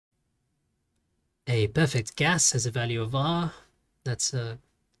A perfect gas has a value of R. That's a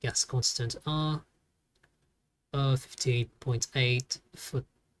gas constant R of 58.8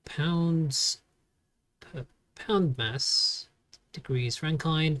 foot-pounds per pound mass, degrees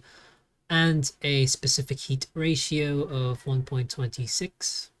Rankine, and a specific heat ratio of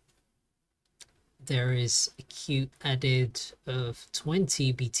 1.26. There is a Q added of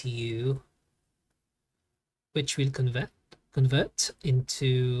 20 BTU, which will convert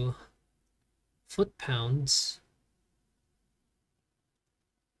into foot-pounds.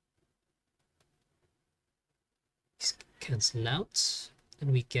 These cancel out,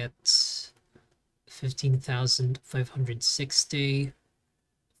 and we get 15,560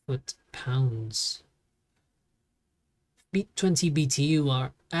 foot-pounds. 20 BTU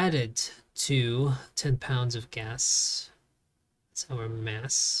are added to 10 pounds of gas. That's our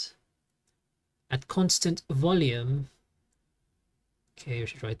mass. At constant volume, okay, we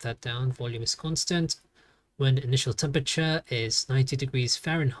should write that down. Volume is constant when initial temperature is 90 degrees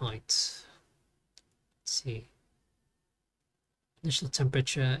Fahrenheit. Let's see. Initial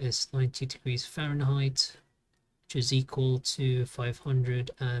temperature is 90 degrees Fahrenheit, which is equal to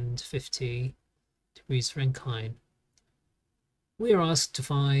 550 degrees Rankine. We are asked to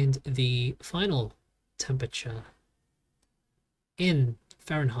find the final temperature in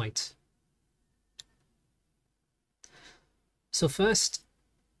Fahrenheit. So first,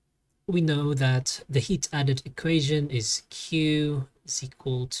 we know that the heat added equation is Q is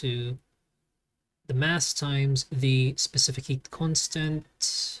equal to the mass times the specific heat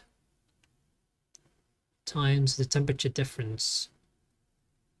constant times the temperature difference.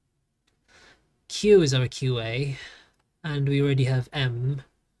 Q is our QA, and we already have M.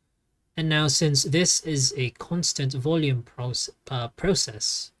 And now, since this is a constant volume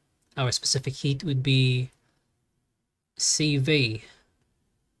process, our specific heat would be CV,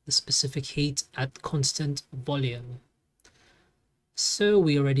 the specific heat at constant volume. So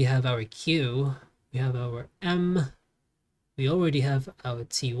we already have our Q, we have our M, we already have our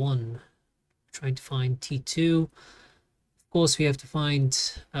T1. Trying to find T2. Of course, we have to find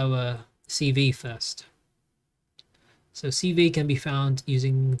our CV first. So CV can be found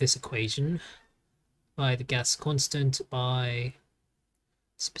using this equation by the gas constant by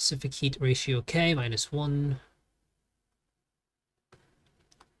specific heat ratio K minus 1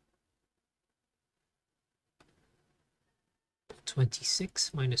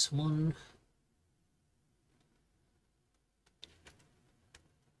 26 minus 1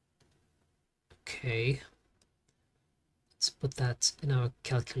 Okay, let's put that in our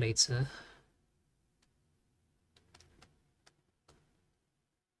calculator.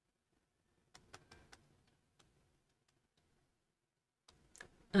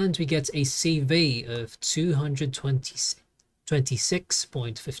 And we get a CV of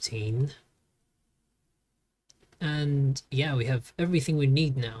 226.15. And yeah, we have everything we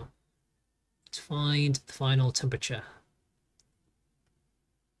need now to find the final temperature.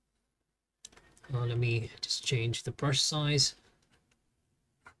 Let me just change the brush size.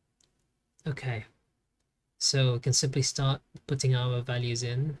 Okay, so we can simply start putting our values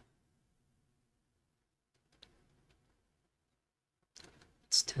in.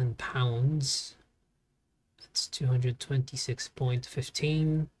 It's 10 pounds. It's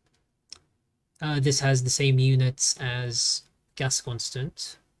 226.15. This has the same units as gas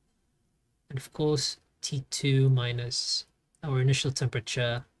constant. And of course, T2 minus our initial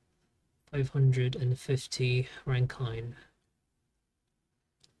temperature, 550 Rankine.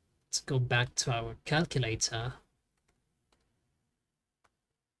 Let's go back to our calculator.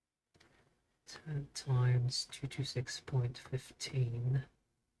 10 times 226.15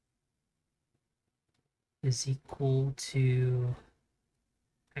 is equal to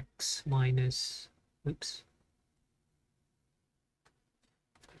x minus,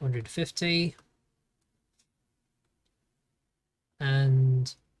 150,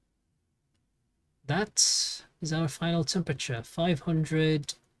 and that is our final temperature,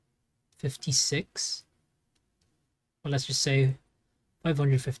 556, well, let's just say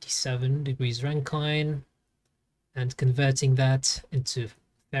 557 degrees Rankine, and converting that into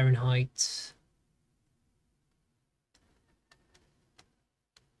Fahrenheit,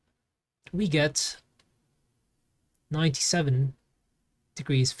 we get 97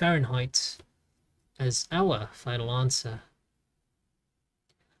 degrees Fahrenheit as our final answer.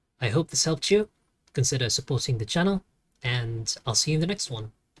 I hope this helped you. Consider supporting the channel, and I'll see you in the next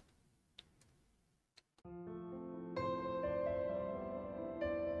one.